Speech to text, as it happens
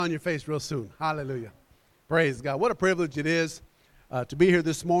On your face real soon. Hallelujah. Praise God. What a privilege it is to be here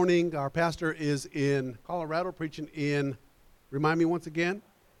this morning. Our pastor is in Colorado preaching remind me once again,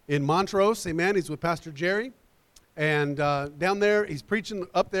 in Montrose. Amen. He's with Pastor Jerry. And down there, he's preaching,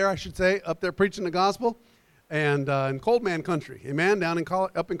 up there preaching the gospel. And in Cold Man country. Amen.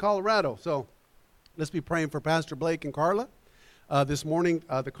 Up in Colorado. So let's be praying for Pastor Blake and Carla. This morning,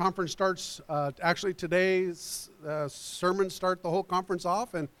 the conference starts, actually today's sermons start the whole conference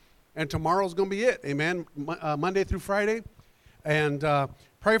off, and tomorrow's going to be it, amen, Monday through Friday. And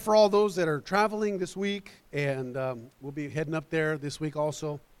pray for all those that are traveling this week, and we'll be heading up there this week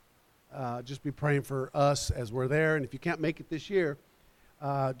also. Just be praying for us as we're there, and if you can't make it this year,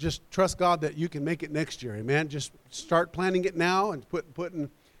 just trust God that you can make it next year, amen. Just start planning it now and putting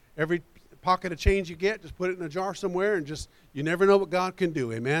every pocket of change you get, just put it in a jar somewhere, and you never know what God can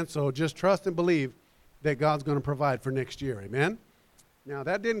do, amen. So just trust and believe that God's going to provide for next year, amen. Now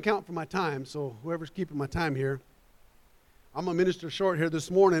that didn't count for my time, so whoever's keeping my time here, I'm going to minister short here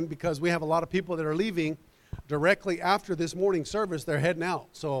this morning because we have a lot of people that are leaving directly after this morning service. They're heading out,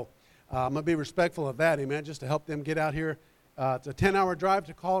 so I'm going to be respectful of that, amen, just to help them get out here. It's a 10-hour drive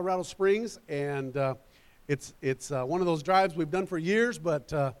to Colorado Springs, and it's one of those drives we've done for years,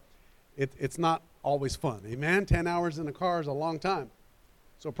 but it's not always fun, amen. 10 hours in the car is a long time.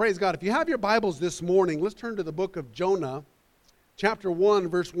 So praise God. If you have your Bibles this morning, let's turn to the book of Jonah, chapter 1,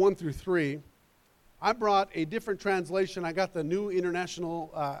 verse 1 through 3. I brought a different translation. I got the New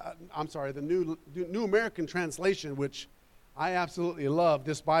American Translation, which I absolutely love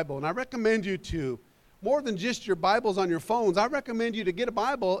this Bible. And I recommend you to, more than just your Bibles on your phones, I recommend you to get a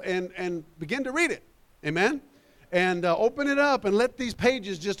Bible and begin to read it, amen. And open it up and let these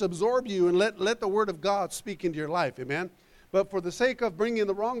pages just absorb you and let the Word of God speak into your life, amen. But for the sake of bringing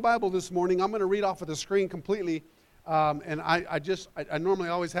the wrong Bible this morning, I'm going to read off of the screen completely. And I normally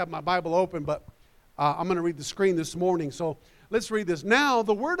always have my Bible open, but I'm going to read the screen this morning. So let's read this. Now,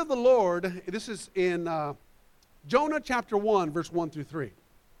 the word of the Lord, this is in Jonah chapter 1, verse 1 through 3.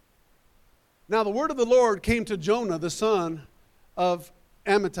 Now, the word of the Lord came to Jonah, the son of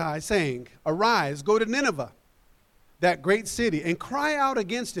Amittai, saying, Arise, go to Nineveh, that great city, and cry out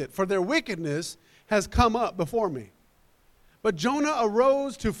against it, for their wickedness has come up before me. But Jonah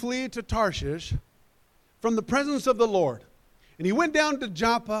arose to flee to Tarshish from the presence of the Lord. And he went down to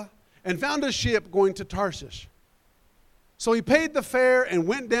Joppa and found a ship going to Tarshish. So he paid the fare and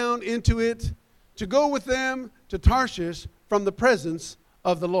went down into it to go with them to Tarshish from the presence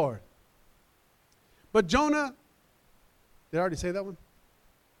of the Lord. But Jonah, did I already say that one?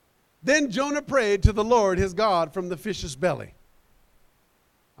 Then Jonah prayed to the Lord his God from the fish's belly.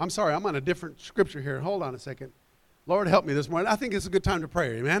 I'm sorry, I'm on a different scripture here. Hold on a second. Lord, help me this morning. I think it's a good time to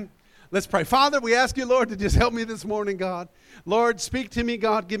pray, amen? Let's pray. Father, we ask you, Lord, to just help me this morning, God. Lord, speak to me,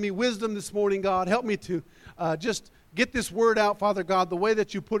 God. Give me wisdom this morning, God. Help me to just get this word out, Father God, the way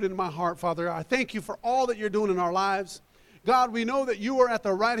that you put it in my heart, Father. I thank you for all that you're doing in our lives. God, we know that you are at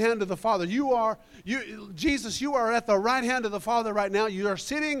the right hand of the Father. Jesus, you are at the right hand of the Father right now. You are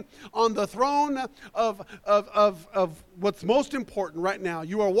sitting on the throne of what's most important right now.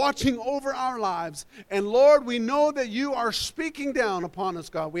 You are watching over our lives. And Lord, we know that you are speaking down upon us,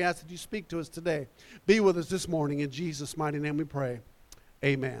 God. We ask that you speak to us today. Be with us this morning. In Jesus' mighty name we pray.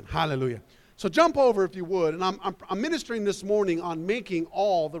 Amen. Hallelujah. So jump over if you would. And I'm ministering this morning on making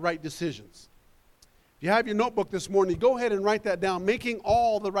all the right decisions. If you have your notebook this morning, go ahead and write that down, making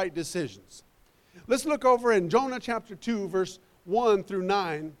all the right decisions. Let's look over in Jonah chapter 2, verse 1 through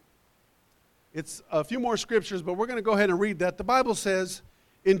 9. It's a few more scriptures, but we're going to go ahead and read that. The Bible says,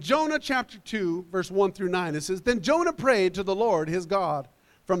 in Jonah chapter 2, verse 1 through 9, it says, Then Jonah prayed to the Lord his God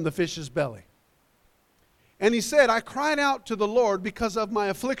from the fish's belly. And he said, I cried out to the Lord because of my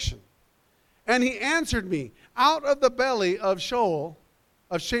affliction. And he answered me, out of the belly of Sheol,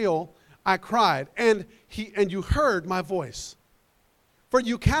 I cried, and you heard my voice. For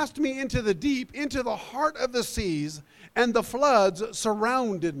you cast me into the deep, into the heart of the seas, and the floods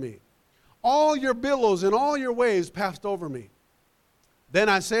surrounded me. All your billows and all your waves passed over me. Then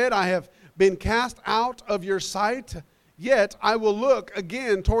I said, I have been cast out of your sight, yet I will look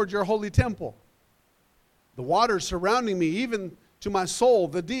again toward your holy temple. The waters surrounding me, even to my soul,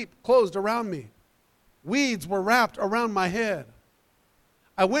 the deep closed around me. Weeds were wrapped around my head.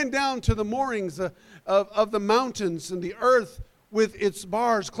 I went down to the moorings of the mountains, and the earth with its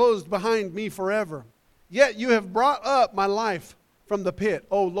bars closed behind me forever. Yet you have brought up my life from the pit,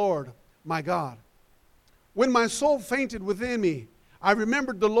 O Lord, my God. When my soul fainted within me, I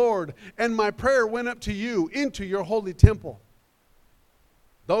remembered the Lord, and my prayer went up to you into your holy temple.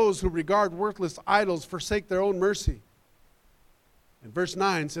 Those who regard worthless idols forsake their own mercy. And verse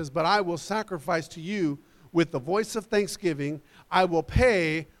 9 says, but I will sacrifice to you with the voice of thanksgiving. I will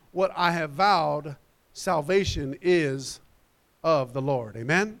pay what I have vowed. Salvation is of the Lord.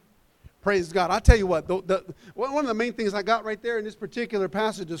 Amen? Praise God. I tell you what, one of the main things I got right there in this particular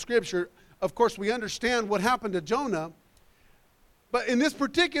passage of Scripture, of course, we understand what happened to Jonah. But in this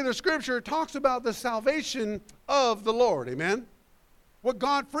particular Scripture, it talks about the salvation of the Lord. Amen? What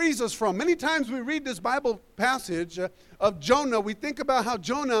God frees us from. Many times we read this Bible passage of Jonah, we think about how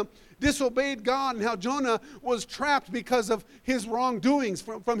Jonah disobeyed God and how Jonah was trapped because of his wrongdoings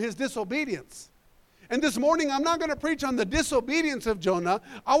from his disobedience. And this morning, I'm not going to preach on the disobedience of Jonah.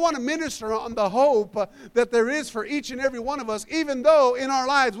 I want to minister on the hope that there is for each and every one of us, even though in our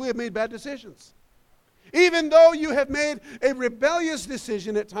lives we have made bad decisions. Even though you have made a rebellious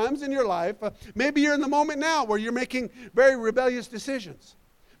decision at times in your life, maybe you're in the moment now where you're making very rebellious decisions.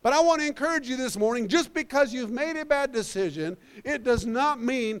 But I want to encourage you this morning, just because you've made a bad decision, it does not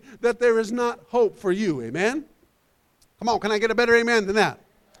mean that there is not hope for you. Amen? Come on, can I get a better amen than that?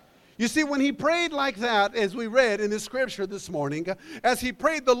 You see, when he prayed like that, as we read in this scripture this morning, as he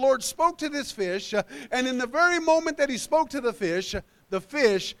prayed, the Lord spoke to this fish, and in the very moment that he spoke to the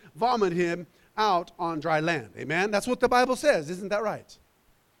fish vomited him out on dry land. Amen? That's what the Bible says. Isn't that right?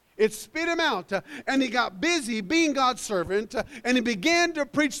 It spit him out, and he got busy being God's servant, and he began to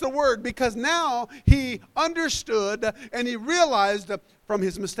preach the word because now he understood and he realized from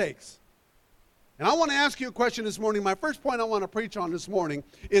his mistakes. And I want to ask you a question this morning. My first point I want to preach on this morning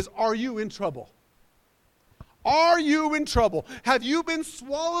is, are you in trouble? Are you in trouble? Have you been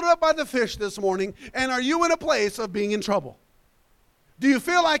swallowed up by the fish this morning, and are you in a place of being in trouble? Do you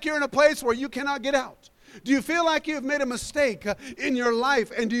feel like you're in a place where you cannot get out? Do you feel like you've made a mistake in your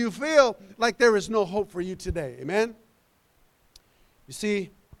life? And do you feel like there is no hope for you today? Amen? You see,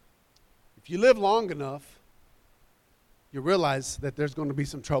 if you live long enough, you realize that there's going to be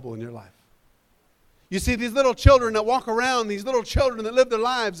some trouble in your life. You see, these little children that walk around, these little children that live their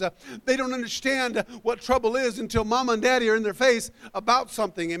lives, they don't understand what trouble is until mama and daddy are in their face about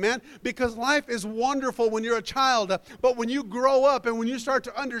something, amen? Because life is wonderful when you're a child, but when you grow up and when you start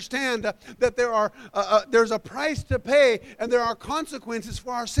to understand that there's a price to pay and there are consequences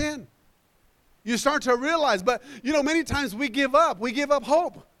for our sin, you start to realize. But, many times we give up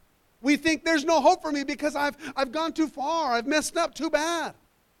hope. We think there's no hope for me because I've gone too far, I've messed up too bad.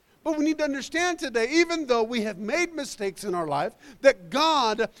 But we need to understand today, even though we have made mistakes in our life, that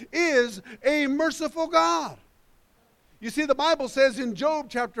God is a merciful God. You see, the Bible says in Job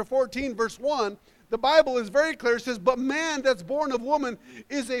chapter 14, verse 1, the Bible is very clear. It says, but man that's born of woman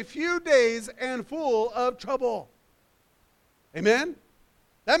is a few days and full of trouble. Amen?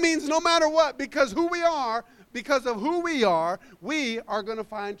 That means no matter what, because of who we are, we are going to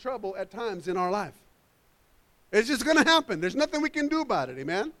find trouble at times in our life. It's just going to happen. There's nothing we can do about it.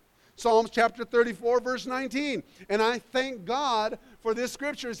 Amen? Psalms chapter 34, verse 19. And I thank God for this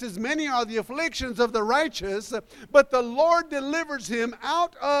scripture. It says, many are the afflictions of the righteous, but the Lord delivers him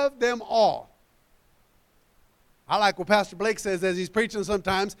out of them all. I like what Pastor Blake says as he's preaching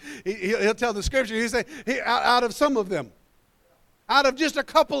sometimes. He'll tell the scripture. He'll say, out of some of them. Out of just a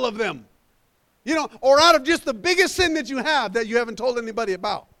couple of them. Or out of just the biggest sin that you haven't told anybody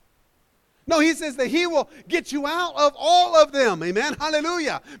about. No, he says that he will get you out of all of them. Amen.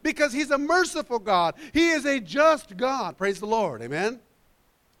 Hallelujah. Because he's a merciful God. He is a just God. Praise the Lord. Amen.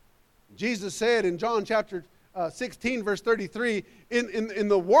 Jesus said in John chapter 16, verse 33, in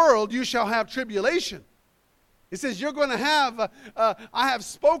the world you shall have tribulation. He says, you're going to have, I have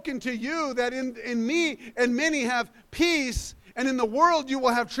spoken to you that in me and many have peace, and in the world you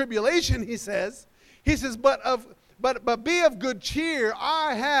will have tribulation, he says. He says, but be of good cheer,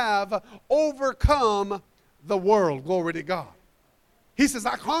 I have overcome the world. Glory to God. He says,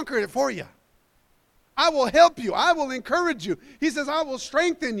 I conquered it for you. I will help you. I will encourage you. He says, I will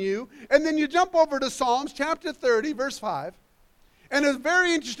strengthen you. And then you jump over to Psalms chapter 30, verse 5. And it's a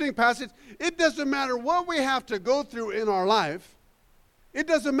very interesting passage. It doesn't matter what we have to go through in our life. It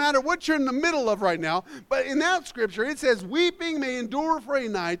doesn't matter what you're in the middle of right now. But in that scripture, it says, weeping may endure for a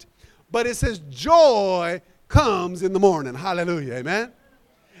night, but it says joy comes in the morning. Hallelujah. Amen.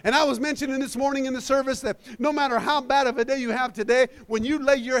 And I was mentioning this morning in the service that no matter how bad of a day you have today, when you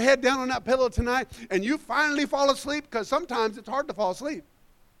lay your head down on that pillow tonight and you finally fall asleep, because sometimes it's hard to fall asleep.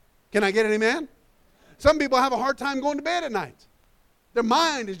 Can I get an amen? Some people have a hard time going to bed at night. Their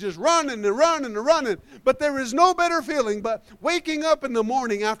mind is just running and running and running. But there is no better feeling but waking up in the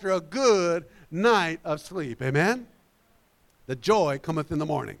morning after a good night of sleep. Amen? The joy cometh in the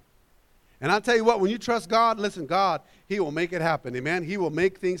morning. And I'll tell you what, when you trust God, listen, God, he will make it happen, amen? He will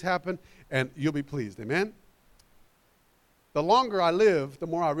make things happen, and you'll be pleased, amen? the longer I live, the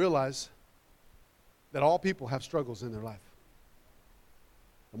more I realize that all people have struggles in their life.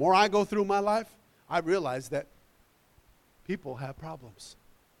 The more I go through my life, I realize that people have problems,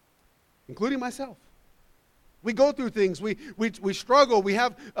 including myself. We go through things. We struggle. We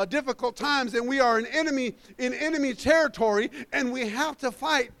have difficult times, and we are in enemy territory, and we have to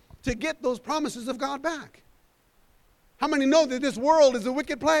fight to get those promises of God back. How many know that this world is a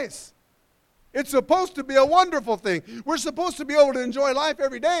wicked place? It's supposed to be a wonderful thing. We're supposed to be able to enjoy life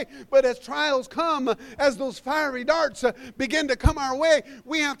every day, but as trials come, as those fiery darts begin to come our way,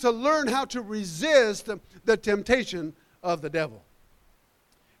 we have to learn how to resist the temptation of the devil.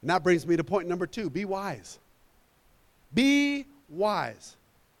 And that brings me to point number 2, be wise. Be wise.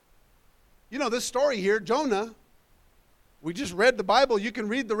 You know, this story here, Jonah, we just read the Bible. You can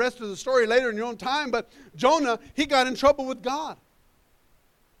read the rest of the story later in your own time, but Jonah, he got in trouble with God.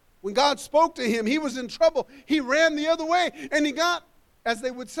 When God spoke to him, he was in trouble. He ran the other way, and he got, as they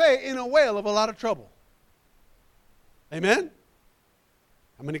would say, in a whale of a lot of trouble. Amen?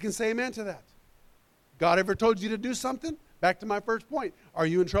 How many can say amen to that? God ever told you to do something? Back to my first point. Are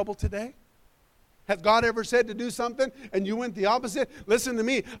you in trouble today? Has God ever said to do something and you went the opposite? Listen to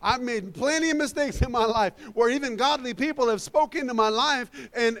me. I've made plenty of mistakes in my life where even godly people have spoken into my life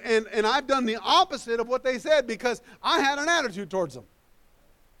and I've done the opposite of what they said because I had an attitude towards them.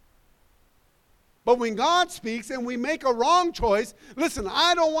 But when God speaks and we make a wrong choice, listen,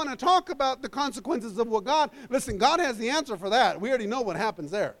 I don't want to talk about the consequences of what God, listen, God has the answer for that. We already know what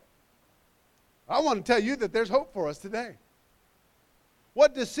happens there. I want to tell you that there's hope for us today.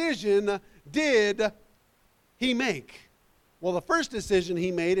 What decision did he make? Well, the first decision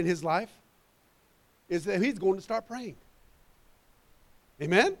he made in his life is that he's going to start praying.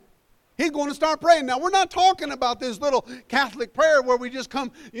 Amen? He's going to start praying. Now, we're not talking about this little Catholic prayer where we just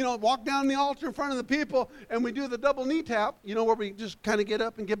come, walk down the altar in front of the people and we do the double knee tap, where we just kind of get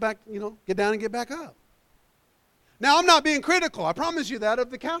up and get back, get down and get back up. Now, I'm not being critical. I promise you that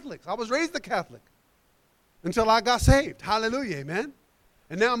of the Catholics. I was raised a Catholic until I got saved. Hallelujah, amen.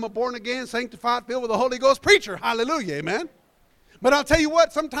 And now I'm a born-again, sanctified, filled with the Holy Ghost preacher. Hallelujah, amen. But I'll tell you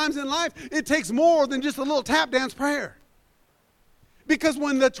what, sometimes in life, it takes more than just a little tap dance prayer. Because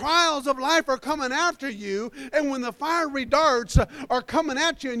when the trials of life are coming after you, and when the fiery darts are coming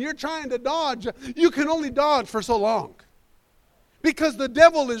at you and you're trying to dodge, you can only dodge for so long. Because the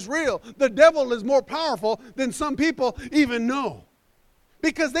devil is real. The devil is more powerful than some people even know.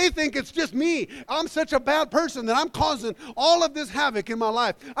 Because they think it's just me. I'm such a bad person that I'm causing all of this havoc in my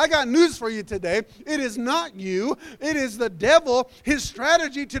life. I got news for you today. It is not you. It is the devil, his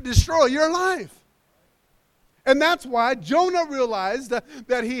strategy to destroy your life. And that's why Jonah realized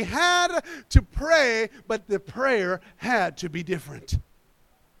that he had to pray, but the prayer had to be different.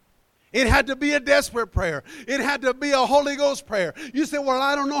 It had to be a desperate prayer. It had to be a Holy Ghost prayer. You say, well,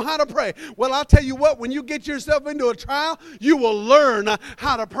 I don't know how to pray. Well, I'll tell you what, when you get yourself into a trial, you will learn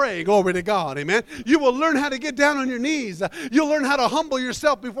how to pray. Glory to God, amen. You will learn how to get down on your knees. You'll learn how to humble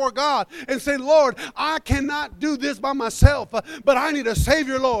yourself before God and say, Lord, I cannot do this by myself, but I need a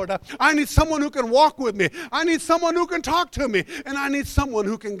Savior, Lord. I need someone who can walk with me. I need someone who can talk to me. And I need someone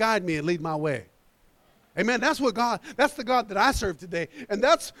who can guide me and lead my way. Amen. That's the God that I serve today. And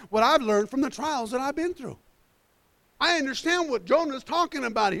that's what I've learned from the trials that I've been through. I understand what Jonah's talking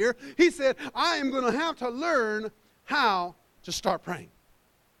about here. He said, I am going to have to learn how to start praying.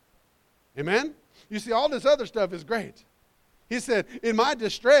 Amen. You see, all this other stuff is great. He said, in my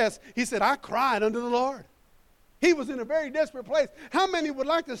distress, he said, I cried unto the Lord. He was in a very desperate place. How many would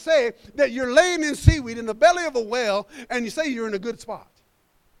like to say that you're laying in seaweed in the belly of a whale and you say you're in a good spot?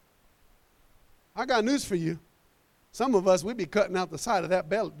 I got news for you. Some of us, we'd be cutting out the side of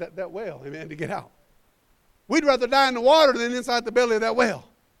that whale, amen, to get out. We'd rather die in the water than inside the belly of that whale.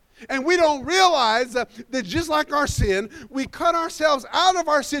 And we don't realize that just like our sin, we cut ourselves out of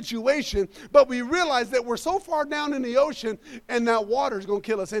our situation, but we realize that we're so far down in the ocean and that water's going to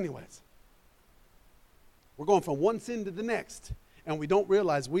kill us anyways. We're going from one sin to the next, and we don't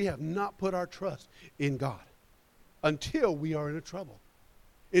realize we have not put our trust in God until we are in a trouble.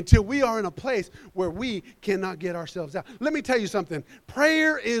 Until we are in a place where we cannot get ourselves out. Let me tell you something.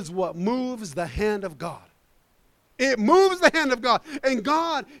 Prayer is what moves the hand of God. It moves the hand of God. And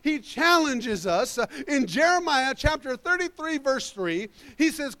God, he challenges us. In Jeremiah chapter 33, verse 3, he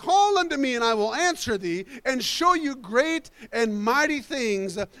says, call unto me, and I will answer thee, and show you great and mighty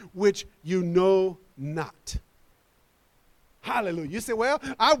things which you know not. Hallelujah. You say, well,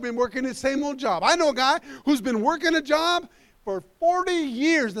 I've been working the same old job. I know a guy who's been working a job for 40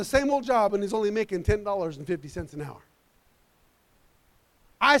 years, the same old job, and he's only making $10.50 an hour.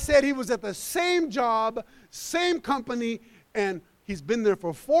 I said he was at the same job, same company, And he's been there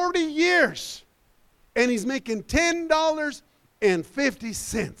for 40 years. And he's making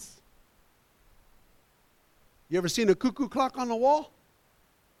 $10.50. You ever seen a cuckoo clock on the wall?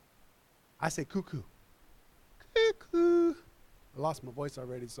 I say cuckoo. Cuckoo. I lost my voice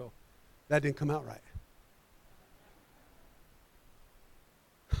already, so that didn't come out right.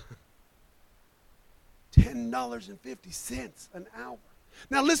 $10.50 an hour.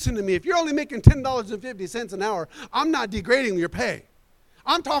 Now listen to me. If you're only making $10.50 an hour, I'm not degrading your pay.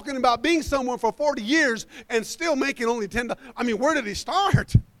 I'm talking about being somewhere for 40 years and still making only $10. I mean, where did he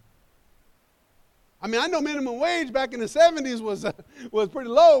start? I mean, I know minimum wage back in the 70s was pretty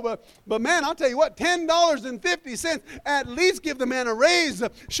low, but man, I'll tell you what, $10.50, at least give the man a raise,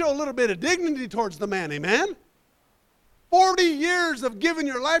 show a little bit of dignity towards the man, amen? 40 years of giving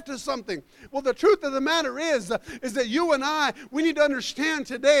your life to something. Well, the truth of the matter is that you and I, we need to understand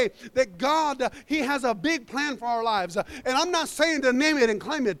today that God, He has a big plan for our lives. And I'm not saying to name it and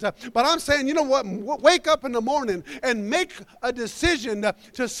claim it, but I'm saying, you know what, wake up in the morning and make a decision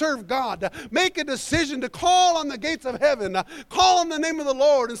to serve God. Make a decision to call on the gates of heaven. Call on the name of the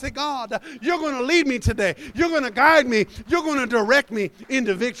Lord and say, God, you're going to lead me today. You're going to guide me. You're going to direct me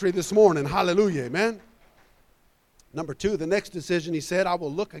into victory this morning. Hallelujah, amen. Number 2, the next decision, he said, I will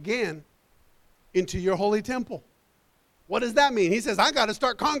look again into your holy temple. What does that mean? He says, I got to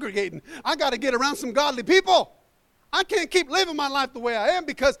start congregating. I got to get around some godly people. I can't keep living my life the way I am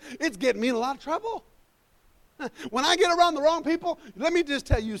because it's getting me in a lot of trouble. When I get around the wrong people, let me just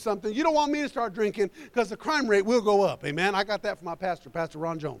tell you something. You don't want me to start drinking because the crime rate will go up. Amen. I got that from my pastor, Pastor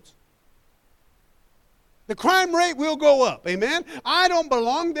Ron Jones. The crime rate will go up, amen? I don't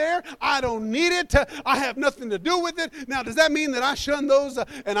belong there. I don't need it. I have nothing to do with it. Now, does that mean that I shun those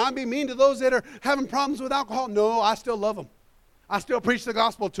and I be mean to those that are having problems with alcohol? No, I still love them. I still preach the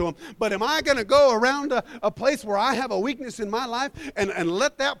gospel to them. But am I going to go around a place where I have a weakness in my life and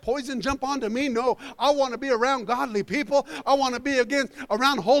let that poison jump onto me? No, I want to be around godly people. I want to be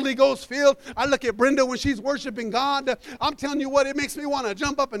around Holy Ghost filled. I look at Brenda when she's worshiping God. I'm telling you what, it makes me want to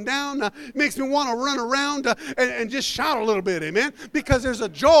jump up and down. It makes me want to run around and just shout a little bit, amen? Because there's a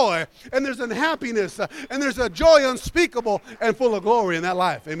joy and there's a happiness and there's a joy unspeakable and full of glory in that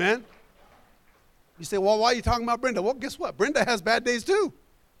life, amen? You say, well, why are you talking about Brenda? Well, guess what? Brenda has bad days too.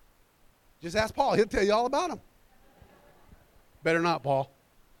 Just ask Paul. He'll tell you all about them. Better not, Paul.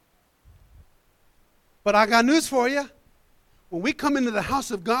 But I got news for you. When we come into the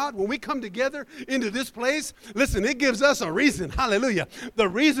house of God, when we come together into this place, listen, it gives us a reason. Hallelujah. The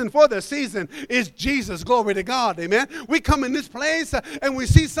reason for the season is Jesus. Glory to God. Amen. We come in this place and we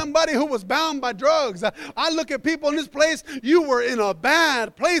see somebody who was bound by drugs. I look at people in this place. You were in a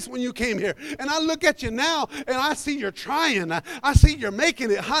bad place when you came here. And I look at you now and I see you're trying. I see you're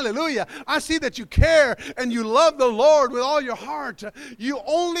making it. Hallelujah. I see that you care and you love the Lord with all your heart. You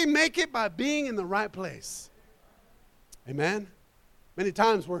only make it by being in the right place. Amen. Many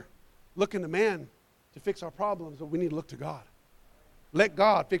times we're looking to man to fix our problems, but we need to look to God. Let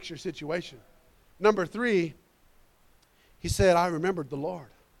God fix your situation. Number 3, he said, I remembered the Lord.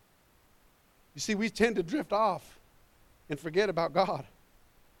 You see, we tend to drift off and forget about God.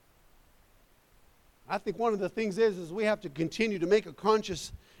 I think one of the things is we have to continue to make a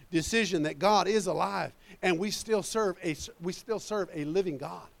conscious decision that God is alive and we still serve a living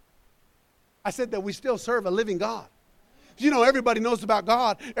God. I said that we still serve a living God. You know, everybody knows about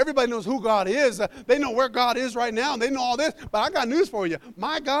God. Everybody knows who God is. They know where God is right now. They know all this. But I got news for you.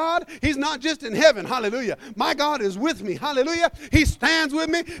 My God, He's not just in heaven. Hallelujah. My God is with me. Hallelujah. He stands with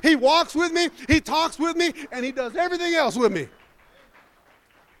me. He walks with me. He talks with me. And He does everything else with me.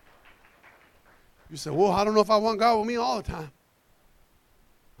 You say, well, I don't know if I want God with me all the time.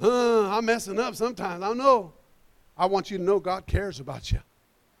 I'm messing up sometimes. I don't know. I want you to know God cares about you.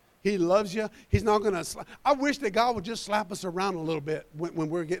 He loves you. He's not going to. I wish that God would just slap us around a little bit when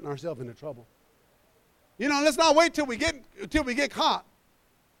we're getting ourselves into trouble. You know, let's not wait till we get caught.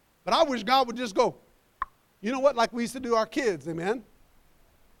 But I wish God would just go, you know what, like we used to do our kids, amen?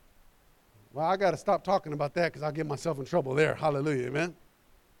 Well, I got to stop talking about that because I'll get myself in trouble there. Hallelujah, amen?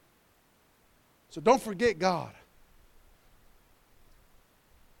 So don't forget God.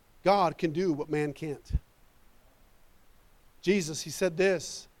 God can do what man can't. Jesus, He said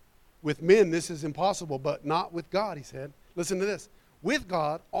this. With men, this is impossible, but not with God, He said. Listen to this. With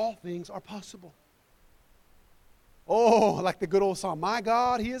God, all things are possible. Oh, like the good old song, my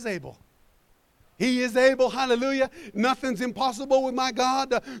God, He is able. He is able, hallelujah. Nothing's impossible with my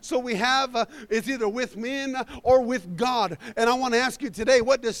God. So we have, it's either with men or with God. And I want to ask you today,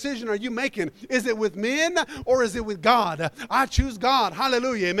 what decision are you making? Is it with men or is it with God? I choose God,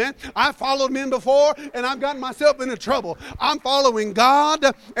 hallelujah, amen. I followed men before and I've gotten myself into trouble. I'm following God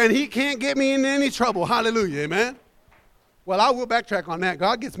and He can't get me in any trouble, hallelujah, amen. Well, I will backtrack on that.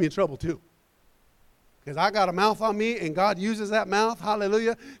 God gets me in trouble too. Because I got a mouth on me and God uses that mouth,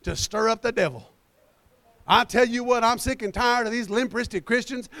 hallelujah, to stir up the devil. I tell you what, I'm sick and tired of these limp-wristed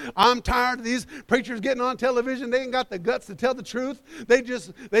Christians. I'm tired of these preachers getting on television. They ain't got the guts to tell the truth.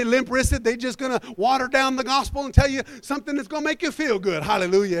 They limp-wristed. They just going to water down the gospel and tell you something that's going to make you feel good.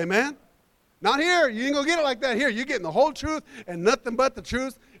 Hallelujah, amen? Not here. You ain't going to get it like that here. You're getting the whole truth and nothing but the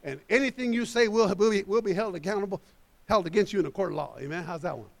truth. And anything you say will be held accountable, held against you in a court of law. Amen? How's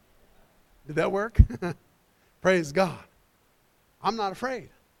that one? Did that work? Praise God. I'm not afraid.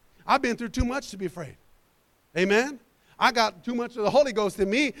 I've been through too much to be afraid. Amen? I got too much of the Holy Ghost in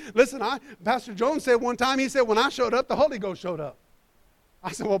me. Listen, Pastor Jones said one time, he said, when I showed up, the Holy Ghost showed up.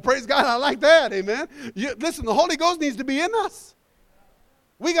 I said, well, praise God, I like that, amen. Listen, the Holy Ghost needs to be in us.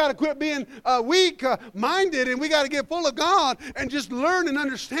 We got to quit being weak-minded, and we got to get full of God and just learn and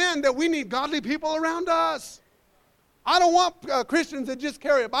understand that we need godly people around us. I don't want Christians that just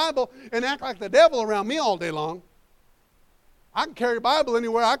carry a Bible and act like the devil around me all day long. I can carry a Bible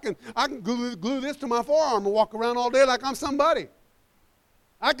anywhere. I can glue this to my forearm and walk around all day like I'm somebody.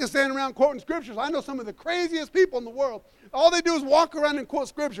 I can stand around quoting scriptures. I know some of the craziest people in the world. All they do is walk around and quote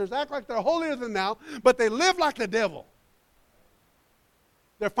scriptures, act like they're holier than thou, but they live like the devil.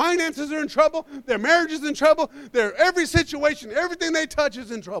 Their finances are in trouble. Their marriage is in trouble. Every situation, everything they touch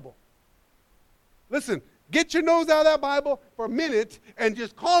is in trouble. Listen. Get your nose out of that Bible for a minute and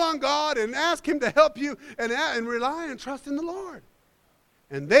just call on God and ask Him to help you and rely and trust in the Lord.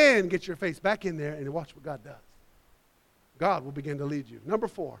 And then get your face back in there and watch what God does. God will begin to lead you. Number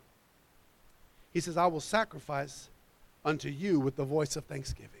 4, He says, I will sacrifice unto you with the voice of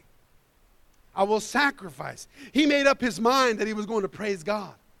thanksgiving. I will sacrifice. He made up his mind that he was going to praise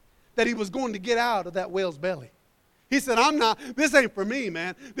God, that he was going to get out of that whale's belly. He said, this ain't for me,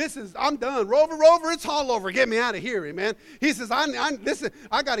 man. I'm done. Rover, it's all over. Get me out of here, amen. He says, listen,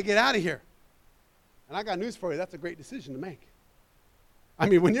 I got to get out of here. And I got news for you. That's a great decision to make. I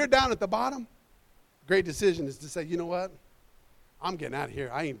mean, when you're down at the bottom, great decision is to say, you know what? I'm getting out of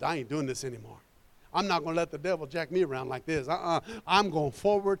here. I ain't doing this anymore. I'm not going to let the devil jack me around like this. I'm going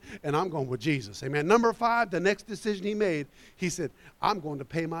forward, and I'm going with Jesus, amen. Number 5, the next decision he made, he said, I'm going to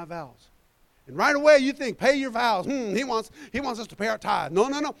pay my vows. And right away you think, pay your vows. He wants us to pay our tithe. No.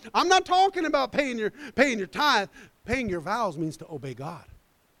 I'm not talking about paying your tithe. Paying your vows means to obey God.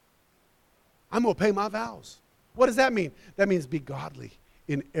 I'm going to pay my vows. What does that mean? That means be godly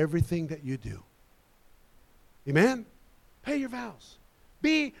in everything that you do. Amen? Pay your vows.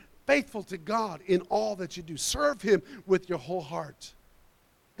 Be faithful to God in all that you do. Serve Him with your whole heart.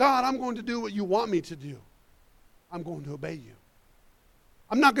 God, I'm going to do what you want me to do. I'm going to obey you.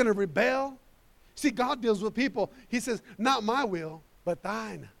 I'm not going to rebel. See, God deals with people. He says, not my will, but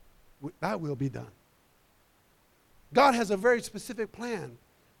thy will be done. God has a very specific plan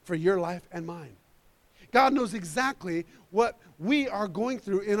for your life and mine. God knows exactly what we are going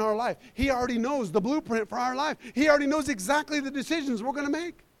through in our life. He already knows the blueprint for our life. He already knows exactly the decisions we're going to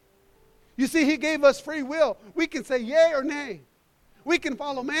make. You see, He gave us free will. We can say yay or nay. We can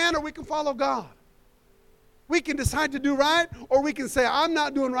follow man or we can follow God. We can decide to do right, or we can say, I'm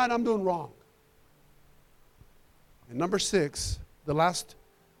not doing right, I'm doing wrong. And number 6, the last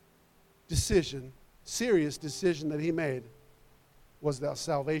decision, serious decision that he made was that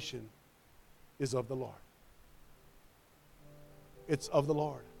salvation is of the Lord. It's of the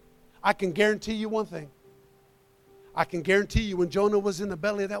Lord. I can guarantee you one thing. I can guarantee you when Jonah was in the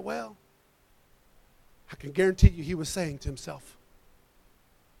belly of that whale, I can guarantee you he was saying to himself,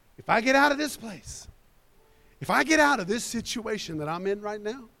 if I get out of this place, if I get out of this situation that I'm in right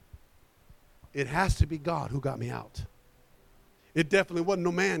now, it has to be God who got me out. It definitely wasn't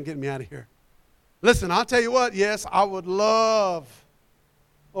no man getting me out of here. Listen, I'll tell you what, yes, I would love,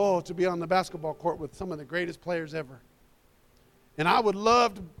 to be on the basketball court with some of the greatest players ever. And I would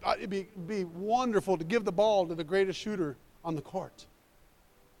love to, it'd be wonderful to give the ball to the greatest shooter on the court.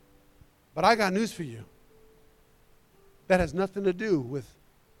 But I got news for you. That has nothing to do with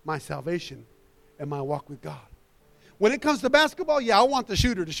my salvation and my walk with God. When it comes to basketball, I want the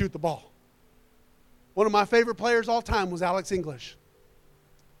shooter to shoot the ball. One of my favorite players all time was Alex English.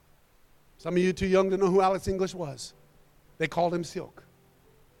 Some of you too young to know who Alex English was. They called him Silk.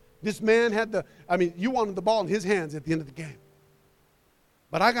 This man had you wanted the ball in his hands at the end of the game.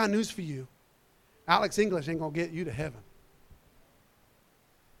 But I got news for you. Alex English ain't going to get you to heaven.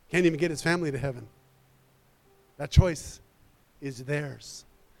 Can't even get his family to heaven. That choice is theirs.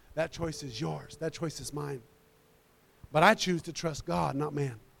 That choice is yours. That choice is mine. But I choose to trust God, not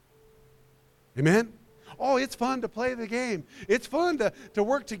man. Amen? Oh, it's fun to play the game. It's fun to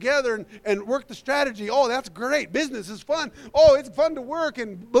work together and work the strategy. Oh, that's great. Business is fun. Oh, it's fun to work.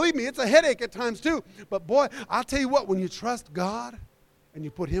 And believe me, it's a headache at times too. But boy, I'll tell you what, when you trust God and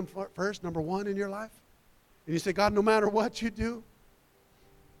you put Him first, number one in your life, and you say, God, no matter what you do,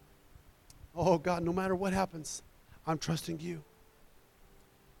 oh, God, no matter what happens, I'm trusting you.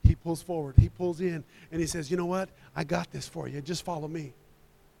 He pulls forward. He pulls in. And He says, you know what? I got this for you. Just follow me.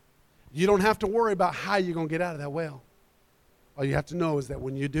 You don't have to worry about how you're going to get out of that well. All you have to know is that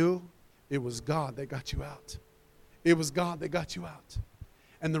when you do, it was God that got you out. It was God that got you out.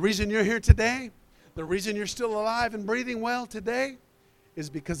 And the reason you're here today, the reason you're still alive and breathing well today, is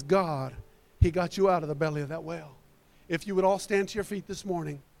because God, He got you out of the belly of that well. If you would all stand to your feet this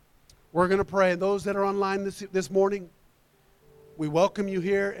morning, we're going to pray. And those that are online this morning, we welcome you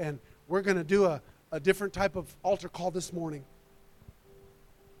here, and we're going to do a different type of altar call this morning.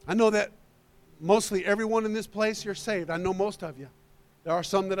 I know that mostly everyone in this place, you're saved. I know most of you. There are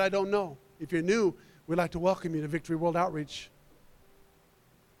some that I don't know. If you're new, we'd like to welcome you to Victory World Outreach.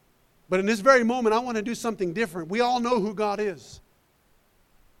 But in this very moment, I want to do something different. We all know who God is.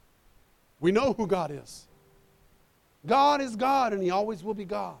 We know who God is. God is God, and He always will be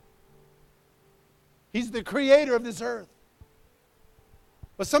God. He's the creator of this earth.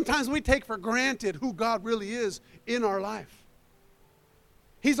 But sometimes we take for granted who God really is in our life.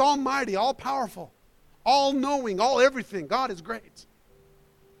 He's almighty, all-powerful, all-knowing, all-everything. God is great.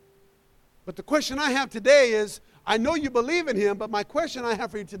 But the question I have today is, I know you believe in Him, but my question I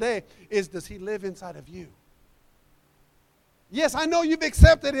have for you today is, does He live inside of you? Yes, I know you've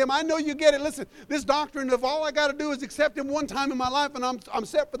accepted Him. I know you get it. Listen, this doctrine of all I got to do is accept Him one time in my life and I'm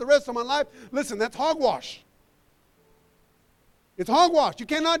set for the rest of my life. Listen, that's hogwash. It's hogwash. You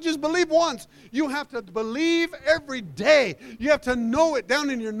cannot just believe once. You have to believe every day. You have to know it down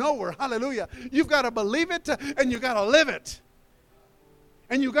in your knower. Hallelujah. You've got to believe it and you've got to live it.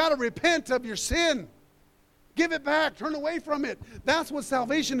 And you've got to repent of your sin. Give it back. Turn away from it. That's what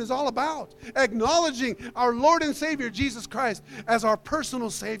salvation is all about. Acknowledging our Lord and Savior, Jesus Christ, as our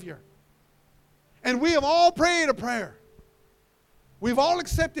personal Savior. And we have all prayed a prayer. We've all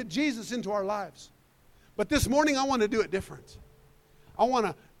accepted Jesus into our lives. But this morning, I want to do it different. I want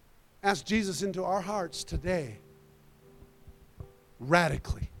to ask Jesus into our hearts today,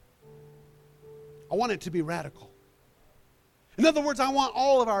 radically. I want it to be radical. In other words, I want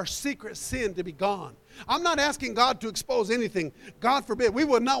all of our secret sin to be gone. I'm not asking God to expose anything. God forbid. We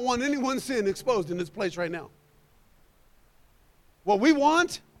would not want anyone's sin exposed in this place right now. What we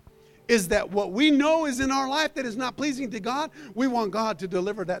want is that what we know is in our life that is not pleasing to God, we want God to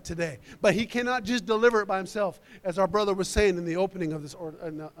deliver that today. But He cannot just deliver it by Himself. As our brother was saying in the opening of this,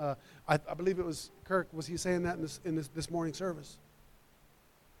 I believe it was Kirk, was he saying that in this morning service?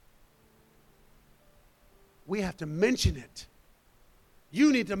 We have to mention it.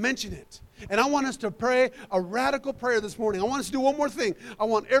 You need to mention it. And I want us to pray a radical prayer this morning. I want us to do one more thing. I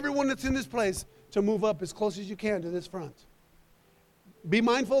want everyone that's in this place to move up as close as you can to this front. Be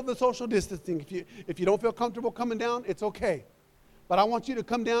mindful of the social distancing. If you don't feel comfortable coming down, it's okay. But I want you to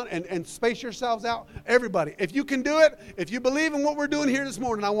come down and space yourselves out. Everybody, if you can do it, if you believe in what we're doing here this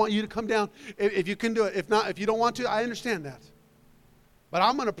morning, I want you to come down if you can do it. If not, if you don't want to, I understand that. But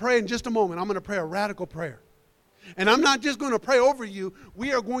I'm going to pray in just a moment. I'm going to pray a radical prayer. And I'm not just going to pray over you.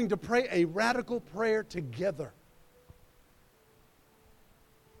 We are going to pray a radical prayer together.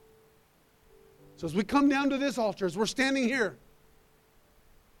 So as we come down to this altar, as we're standing here,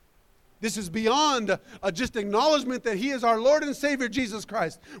 this is beyond just acknowledgement that He is our Lord and Savior, Jesus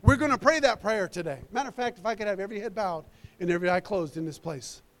Christ. We're going to pray that prayer today. Matter of fact, if I could have every head bowed and every eye closed in this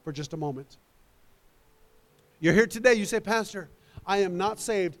place for just a moment. You're here today, you say, Pastor, I am not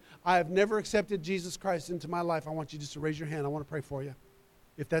saved. I have never accepted Jesus Christ into my life. I want you just to raise your hand. I want to pray for you.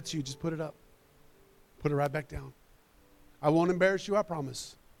 If that's you, just put it up. Put it right back down. I won't embarrass you, I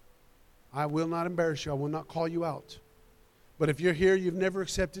promise. I will not embarrass you. I will not call you out. But if you're here, you've never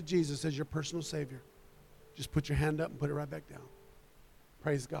accepted Jesus as your personal Savior, just put your hand up and put it right back down.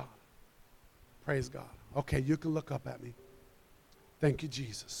 Praise God. Praise God. Okay, you can look up at me. Thank you,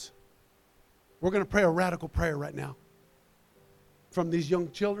 Jesus. We're going to pray a radical prayer right now. From these young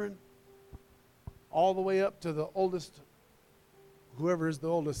children all the way up to the oldest, whoever is the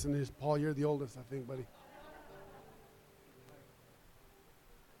oldest, and Paul, you're the oldest, I think, buddy.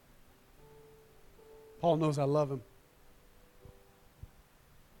 Paul knows I love him.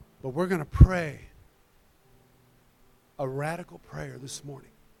 But we're going to pray a radical prayer this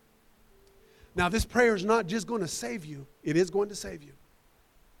morning. Now, this prayer is not just going to save you. It is going to save you.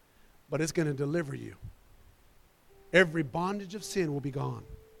 But it's going to deliver you. Every bondage of sin will be gone.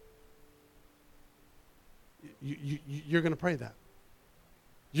 You're going to pray that.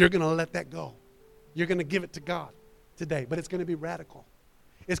 You're going to let that go. You're going to give it to God today. But it's going to be radical.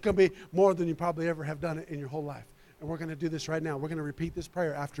 It's going to be more than you probably ever have done it in your whole life. And we're going to do this right now. We're going to repeat this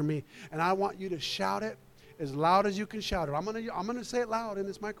prayer after me. And I want you to shout it as loud as you can shout it. I'm going to say it loud in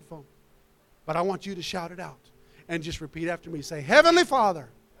this microphone. But I want you to shout it out. And just repeat after me. Say, Heavenly Father,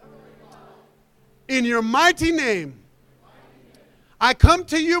 in your mighty name, I come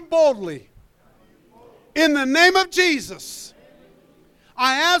to you boldly. In the name of Jesus,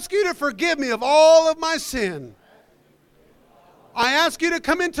 I ask you to forgive me of all of my sin. I ask you to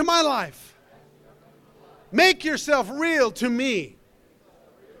come into my life. Make yourself real to me.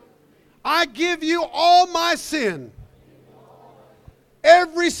 I give you all my sin.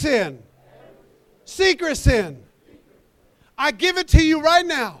 Every sin. Secret sin. I give it to you right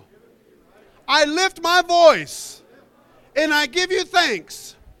now. I lift my voice and I give you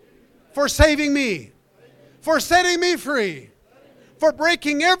thanks for saving me, for setting me free, for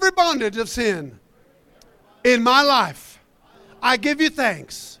breaking every bondage of sin in my life. I give you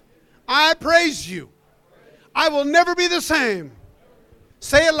thanks. I praise you. I will never be the same.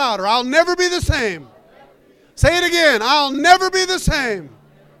 Say it louder. I'll never be the same. Say it again. I'll never be the same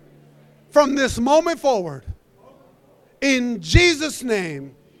from this moment forward. In Jesus'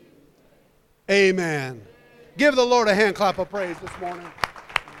 name, amen. Give the Lord a hand clap of praise this morning.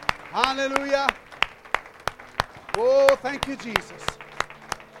 Hallelujah. Oh, thank you, Jesus.